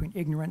relationship between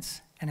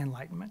ignorance and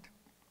enlightenment?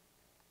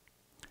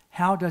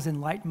 How does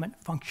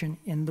enlightenment function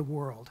in the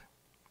world?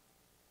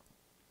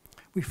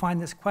 We find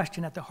this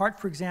question at the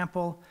heart, for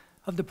example,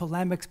 of the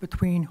polemics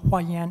between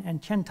Huayan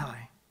and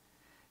Chentai.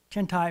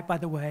 Chentai, by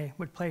the way,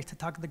 would place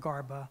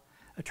Tathāgatagarbha,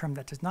 a term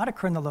that does not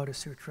occur in the Lotus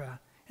Sutra,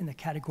 in the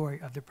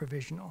category of the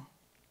provisional.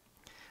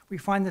 We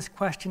find this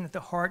question at the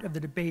heart of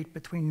the debate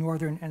between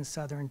Northern and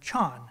Southern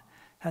Chan,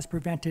 as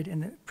presented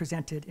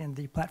in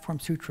the Platform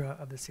Sutra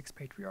of the Sixth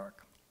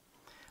Patriarch.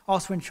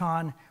 Also in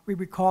Chan, we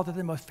recall that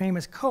the most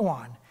famous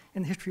koan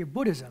in the history of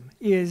Buddhism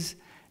is,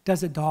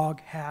 does a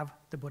dog have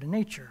the Buddha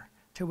nature?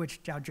 To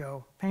which Jiao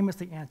Zhou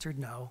famously answered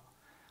no,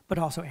 but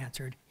also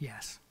answered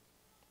yes.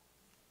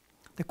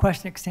 The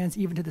question extends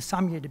even to the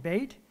Samye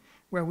debate,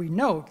 where we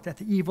note that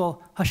the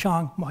evil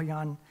Hashang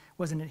Mohayan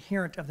was an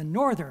adherent of the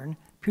northern,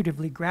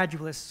 putatively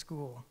gradualist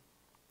school.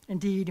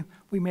 Indeed,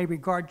 we may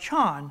regard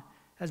Chan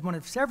as one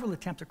of several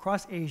attempts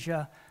across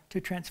Asia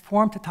to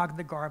transform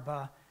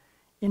Tathāgatagarbha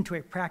into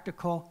a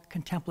practical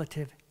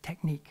contemplative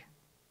technique.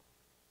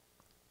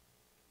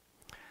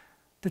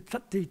 The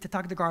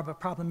Tathāgatagarbha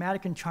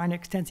problematic in China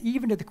extends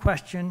even to the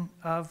question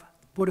of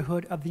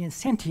Buddhahood of the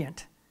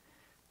insentient,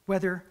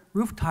 whether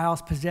roof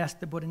tiles possess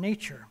the Buddha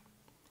nature.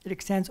 It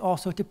extends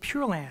also to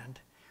Pure Land,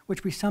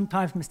 which we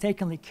sometimes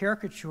mistakenly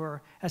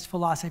caricature as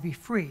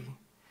philosophy-free.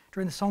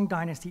 During the Song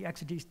Dynasty,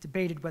 exegetes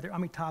debated whether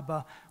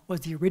Amitabha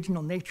was the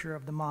original nature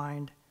of the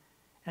mind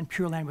and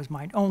Pure Land was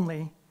mind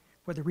only,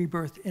 whether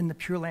rebirth in the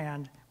Pure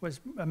Land was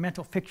a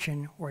mental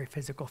fiction or a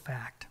physical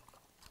fact.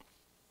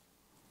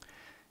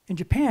 In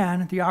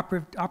Japan, the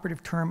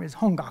operative term is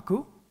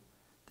hongaku,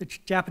 the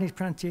Japanese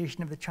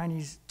pronunciation of the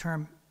Chinese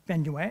term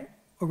benjue,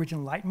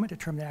 original enlightenment, a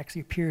term that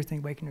actually appears in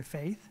the Awakening of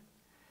Faith.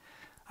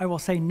 I will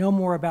say no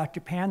more about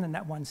Japan than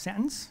that one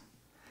sentence,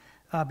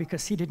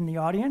 because seated in the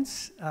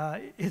audience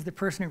is the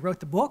person who wrote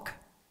the book.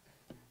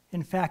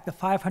 In fact, the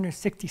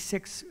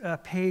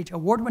 566-page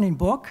award-winning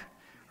book,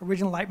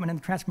 Original Enlightenment and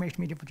the Transformation of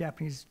Medieval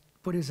Japanese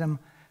Buddhism,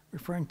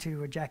 referring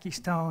to Jackie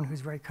Stone,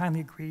 who's very kindly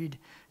agreed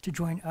to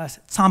join us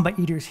Tsamba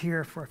eaters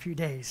here for a few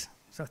days.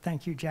 So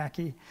thank you,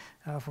 Jackie,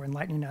 for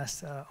enlightening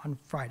us on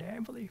Friday, I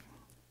believe.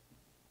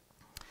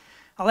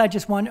 I'll add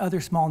just one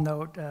other small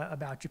note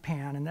about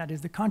Japan, and that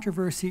is the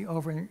controversy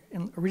over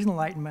original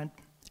enlightenment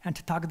and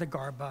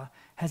Tathāgatagarbha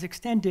has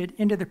extended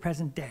into the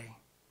present day.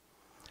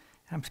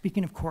 And I'm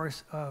speaking, of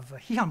course, of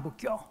Hihan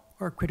Bukkyo,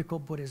 or critical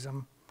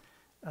Buddhism,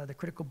 the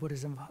critical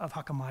Buddhism of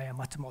Hakamaya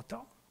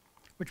Matsumoto,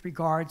 which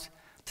regards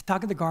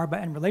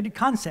Tathāgatagarbha and related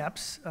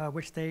concepts,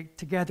 which they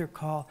together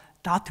call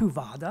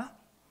Dhatuvada,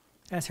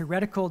 as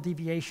heretical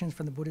deviations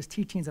from the Buddhist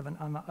teachings of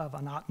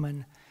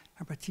Anatman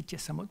and Praticca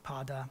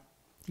Samutpada,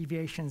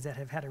 deviations that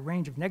have had a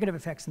range of negative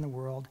effects in the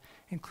world,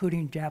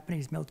 including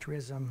Japanese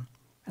militarism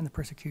and the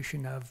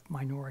persecution of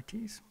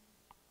minorities.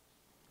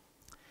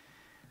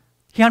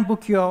 Hihan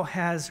Bukkyo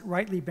has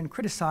rightly been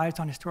criticized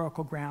on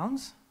historical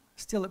grounds.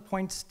 Still, it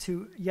points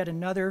to yet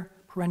another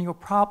perennial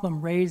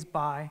problem raised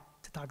by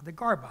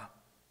Tathāgatagarbha.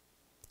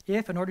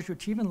 If, in order to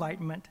achieve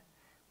enlightenment,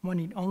 one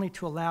need only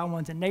to allow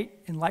one's innate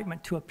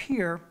enlightenment to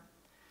appear,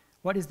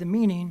 what is the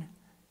meaning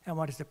and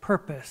what is the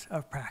purpose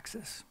of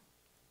praxis?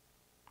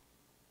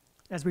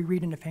 As we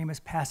read in a famous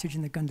passage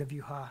in the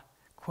Gandavyuha,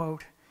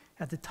 quote,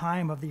 at the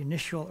time of the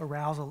initial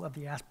arousal of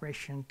the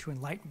aspiration to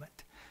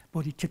enlightenment,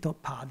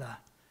 bodhicittōpada,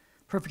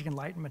 perfect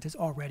enlightenment is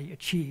already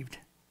achieved.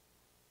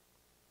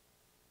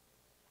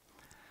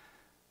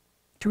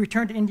 To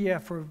return to India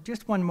for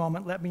just one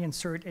moment, let me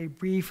insert a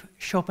brief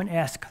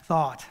Chopin-esque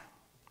thought.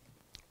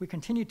 We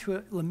continue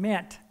to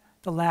lament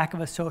the lack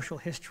of a social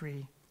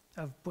history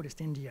of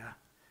Buddhist India,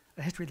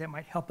 a history that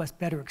might help us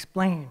better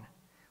explain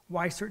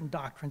why certain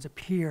doctrines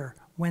appear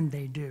when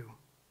they do.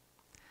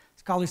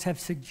 Scholars have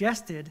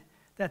suggested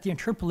that the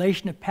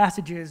interpolation of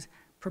passages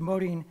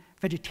promoting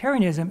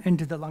vegetarianism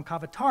into the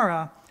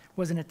Lankavatara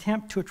was an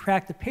attempt to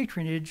attract the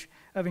patronage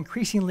of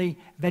increasingly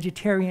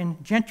vegetarian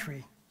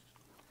gentry.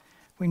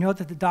 We note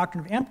that the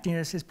doctrine of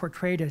emptiness is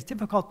portrayed as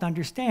difficult to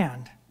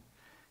understand,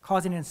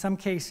 causing in some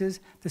cases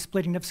the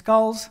splitting of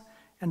skulls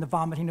and the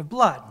vomiting of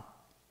blood.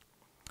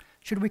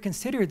 Should we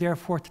consider,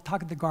 therefore,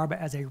 Tathāgatagarbha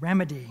as a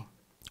remedy,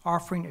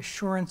 offering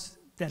assurance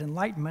that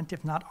enlightenment,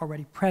 if not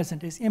already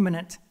present, is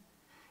imminent,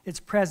 its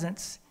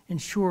presence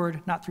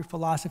ensured not through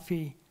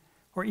philosophy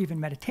or even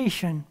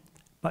meditation,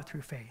 but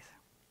through faith?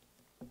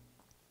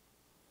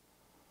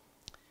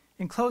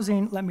 In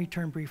closing, let me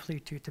turn briefly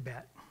to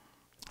Tibet.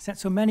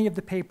 Since so many of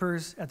the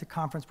papers at the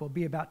conference will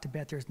be about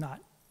Tibet,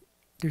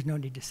 there's no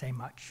need to say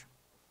much.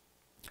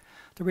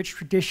 The rich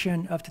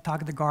tradition of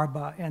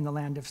Tathāgatagarbha and the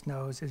Land of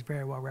Snows is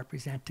very well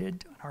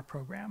represented in our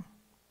program.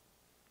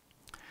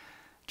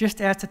 Just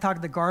as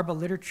Tathāgatagarbha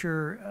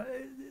literature,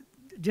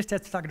 just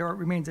as Tathāgatagarbha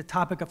remains a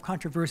topic of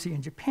controversy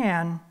in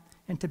Japan,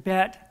 in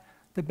Tibet,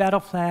 the battle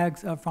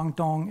flags of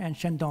Rangdong and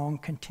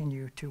Shandong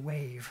continue to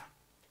wave.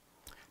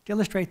 To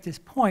illustrate this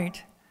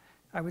point,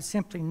 I would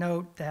simply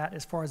note that,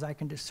 as far as I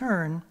can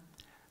discern,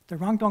 the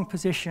Rangdong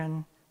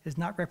position is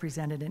not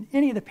represented in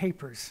any of the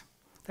papers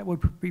that will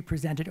be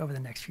presented over the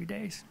next few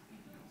days.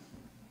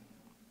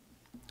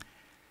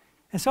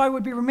 And so I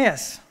would be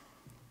remiss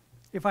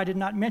if I did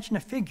not mention a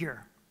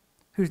figure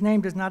whose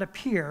name does not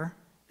appear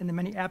in the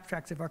many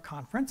abstracts of our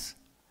conference,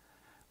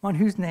 one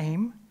whose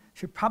name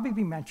should probably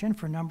be mentioned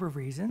for a number of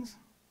reasons,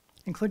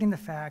 including the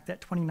fact that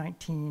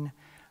 2019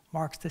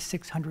 marks the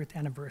 600th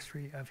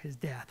anniversary of his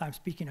death. I'm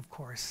speaking, of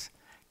course,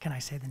 can I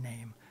say the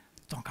name?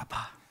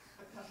 Tsongkhapa.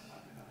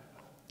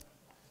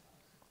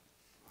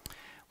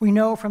 We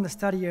know from the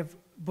study of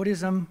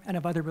Buddhism and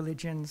of other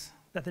religions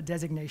that the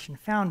designation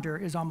founder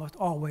is almost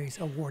always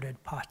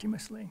awarded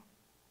posthumously.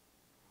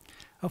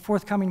 A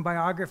forthcoming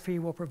biography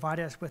will provide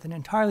us with an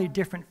entirely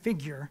different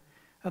figure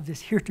of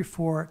this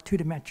heretofore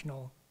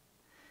two-dimensional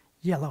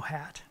yellow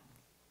hat.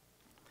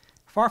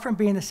 Far from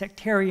being the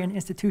sectarian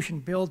institution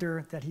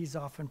builder that he's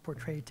often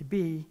portrayed to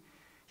be,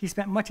 he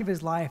spent much of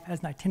his life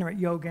as an itinerant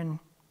yogin,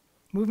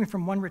 moving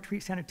from one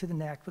retreat center to the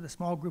next with a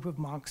small group of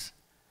monks,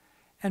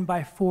 and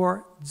by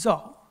 4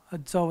 dzo. A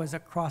dzo is a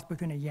cross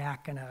between a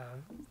yak and a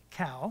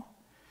cow.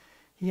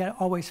 He had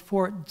always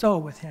 4 dzo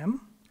with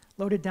him,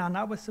 loaded down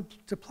not with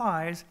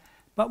supplies,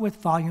 but with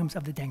volumes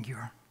of the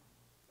Dengyur.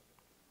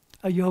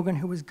 A yogin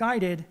who was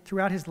guided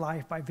throughout his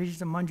life by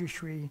visions of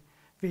Manjushri,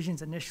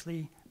 visions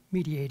initially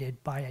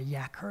mediated by a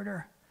yak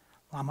herder,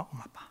 Lama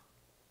Umapa.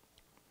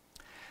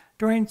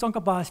 During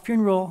Tsongkhapa's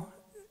funeral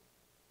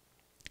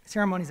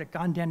ceremonies at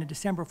Ganden in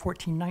December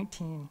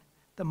 1419,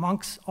 the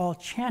monks all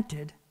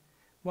chanted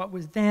what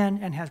was then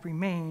and has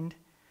remained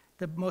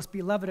the most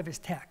beloved of his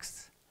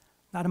texts,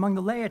 not among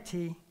the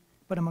laity,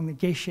 but among the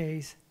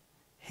geishés,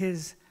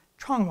 his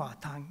Chongwa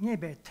Tang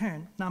Nyebe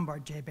Tön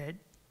Nambar Jebe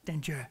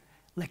Denje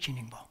Lekche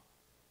Ningbo.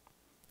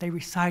 They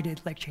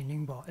recited Lekche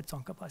Ningbo at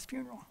Tsongkhapa's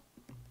funeral.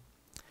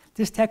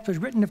 This text was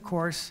written, of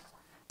course,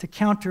 to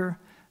counter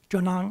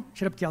Jonang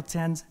Sherpa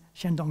Gyaltsen's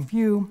Shandong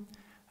view,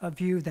 a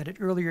view that had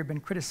earlier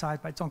been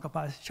criticized by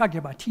Tsongkhapa's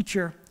Shagyaba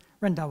teacher,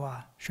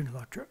 Rendawa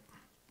Shunilotru.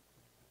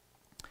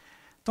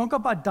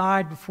 Tsongkhapa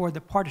died before the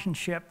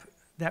partisanship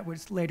that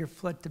was later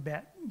fled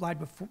Tibet.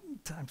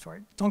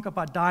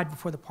 Tsongkhapa died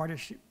before the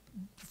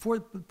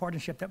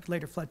partisanship that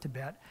later fled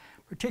Tibet,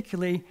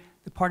 particularly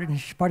the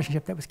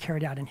partisanship that was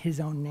carried out in his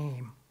own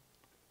name.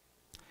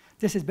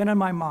 This has been on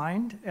my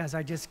mind as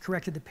I just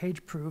corrected the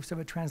page proofs of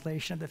a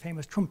translation of the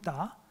famous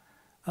Trumta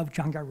of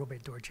Jangyar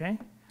Rilpe Dorje,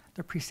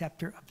 the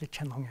preceptor of the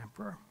Qianlong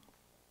Emperor,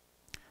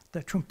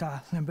 the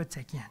Trumta Lemba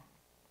Tsekyen.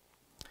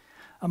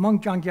 Among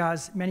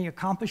Jangyar's many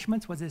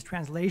accomplishments was his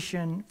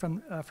translation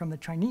from the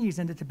Chinese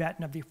into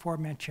Tibetan of the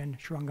aforementioned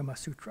Shurangama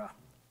Sutra.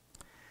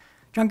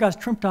 Jangyar's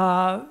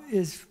Trumta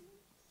is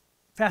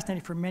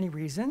fascinating for many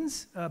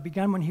reasons.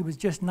 Begun when he was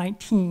just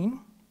 19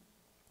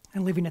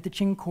 and living at the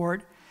Qing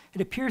court,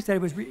 it appears that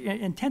it was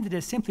intended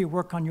as simply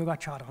work on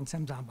Yogacara on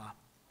Semzamba.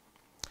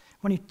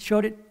 When he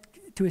showed it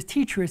to his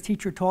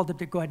teacher told him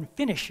to go ahead and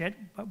finish it,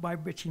 by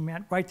which he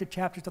meant write the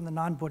chapters on the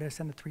non-Buddhist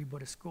and the 3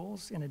 Buddhist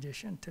schools in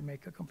addition to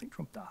make a complete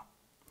Trumta.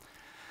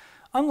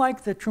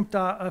 Unlike the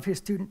Trumta of his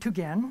student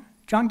Tugen,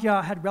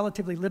 Jangyar had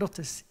relatively little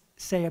to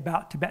say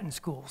about Tibetan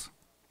schools.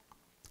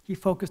 He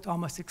focused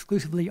almost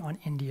exclusively on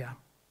India.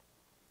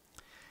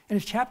 In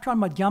his chapter on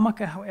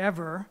Madhyamaka,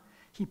 however,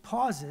 he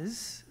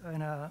pauses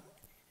in a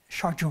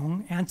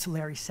Sharjung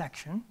ancillary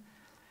section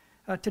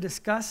to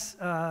discuss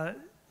the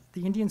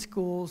Indian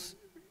schools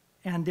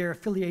and their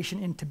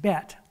affiliation in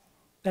Tibet.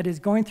 That is,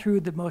 going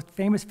through the most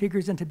famous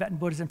figures in Tibetan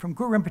Buddhism from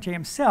Guru Rinpoche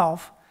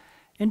himself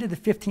into the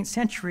 15th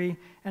century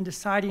and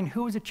deciding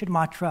who was a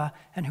Chittamatra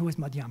and who was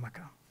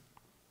Madhyamaka.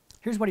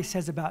 Here's what he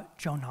says about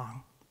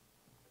Jonang.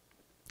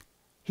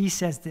 He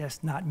says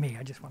this, not me.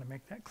 I just want to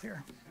make that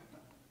clear.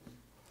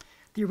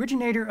 The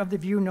originator of the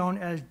view known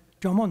as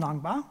Jomo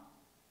Nangpa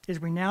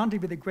is renowned to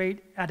be the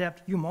great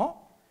adept Yumo,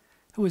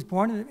 who was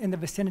born in the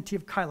vicinity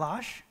of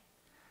Kailash,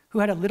 who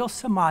had a little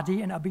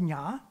samadhi and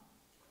abhinya,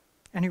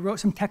 and he wrote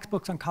some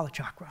textbooks on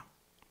Kalachakra.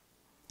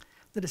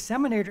 The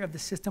disseminator of the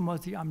system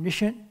was the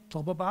omniscient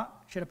Tolbaba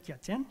Sherab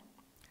Gyatsen.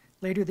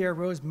 Later there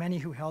arose many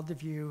who held the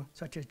view,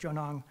 such as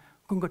Jonang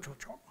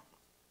Gungachocho.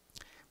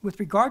 With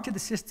regard to the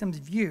system's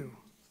view,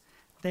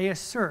 they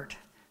assert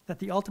that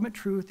the ultimate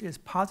truth is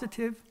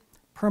positive,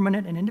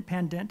 permanent, and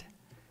independent,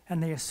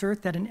 and they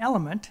assert that an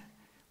element,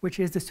 which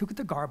is the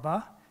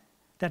Tathāgatagarbha,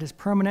 that is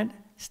permanent,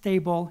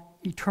 stable,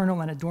 eternal,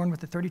 and adorned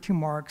with the 32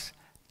 marks,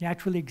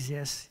 naturally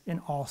exists in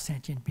all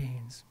sentient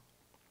beings.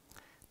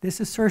 This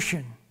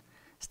assertion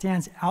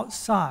stands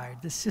outside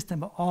the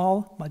system of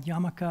all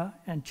Madhyamaka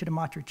and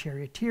Chittamatra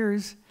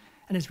charioteers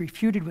and is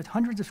refuted with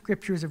hundreds of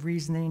scriptures of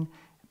reasoning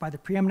by the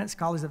preeminent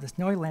scholars of the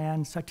Snowy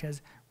Land, such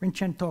as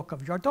Rinchen Tok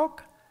of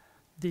Yardok,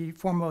 the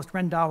foremost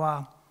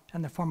Rendawa,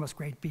 and the foremost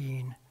great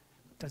being,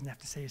 doesn't have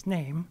to say his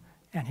name,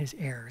 and his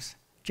heirs,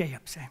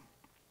 Jeyapse.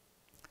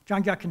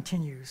 Jangyar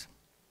continues,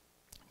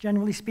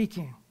 generally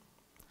speaking,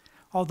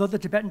 although the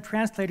Tibetan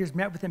translators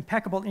met with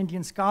impeccable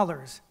Indian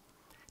scholars,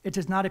 it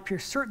does not appear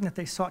certain that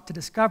they sought to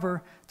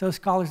discover those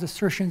scholars'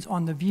 assertions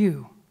on the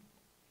view.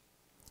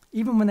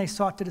 Even when they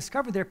sought to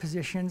discover their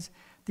positions,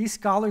 these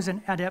scholars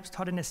and adepts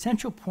taught an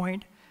essential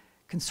point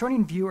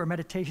concerning view or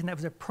meditation that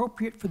was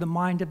appropriate for the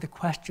mind of the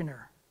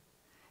questioner.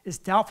 It's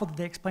doubtful that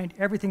they explained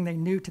everything they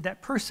knew to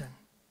that person.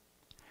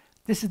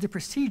 This is the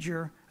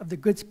procedure of the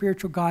good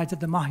spiritual guides of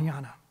the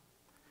Mahayana.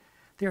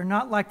 They are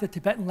not like the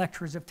Tibetan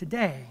lecturers of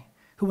today,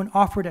 who, when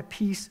offered a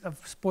piece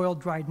of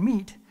spoiled dried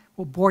meat,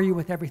 will bore you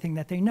with everything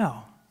that they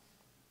know.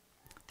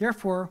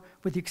 Therefore,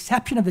 with the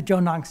exception of the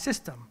Jonang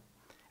system,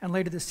 and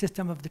later the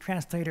system of the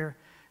translator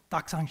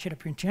Daksang Sherab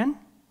Rinchen,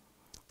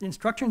 the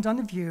instructions on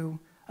the view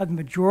of the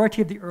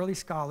majority of the early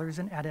scholars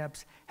and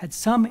adepts had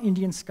some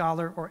Indian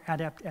scholar or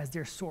adept as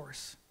their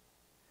source.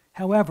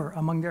 However,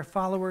 among their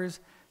followers,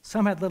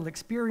 some had little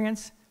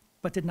experience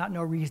but did not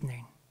know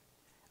reasoning.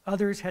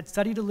 Others had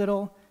studied a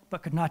little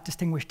but could not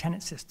distinguish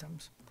tenet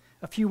systems.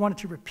 A few wanted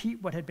to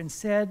repeat what had been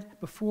said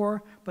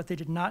before, but they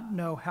did not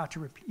know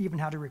even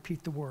how to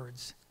repeat the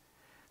words.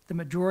 The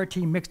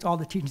majority mixed all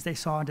the teachings they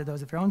saw into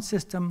those of their own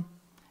system.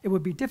 It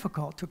would be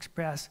difficult to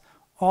express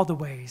all the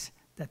ways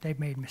that they've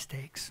made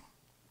mistakes.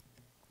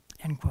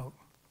 End quote.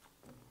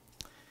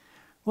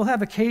 We'll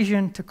have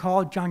occasion to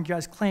call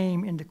Jangyar's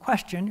claim into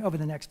question over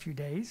the next few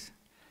days,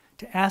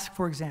 to ask,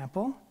 for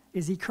example,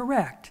 is he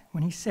correct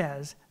when he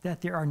says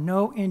that there are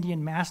no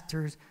Indian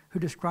masters who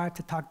describe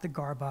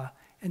Tathāgatagarbha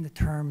in the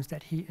terms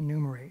that he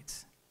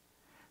enumerates?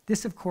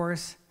 This, of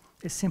course,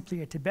 is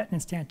simply a Tibetan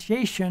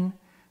instantiation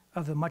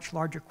of the much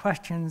larger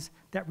questions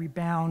that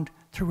rebound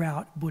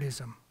throughout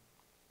Buddhism.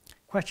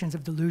 Questions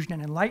of delusion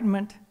and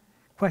enlightenment,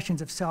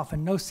 questions of self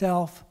and no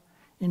self.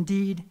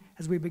 Indeed,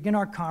 as we begin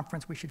our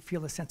conference, we should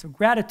feel a sense of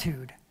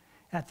gratitude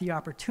at the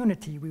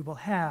opportunity we will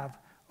have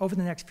over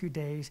the next few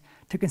days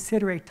to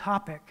consider a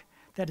topic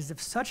that is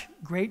of such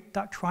great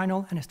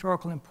doctrinal and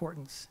historical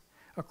importance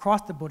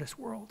across the Buddhist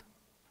world.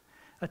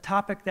 A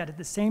topic that at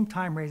the same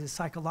time raises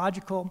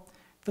psychological,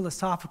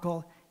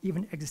 philosophical,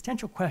 even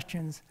existential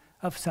questions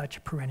of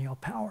such perennial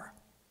power.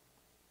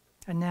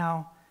 And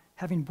now,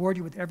 having bored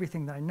you with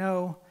everything that I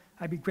know,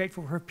 I'd be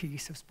grateful for a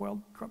piece of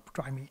spoiled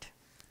dry meat.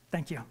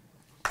 Thank you.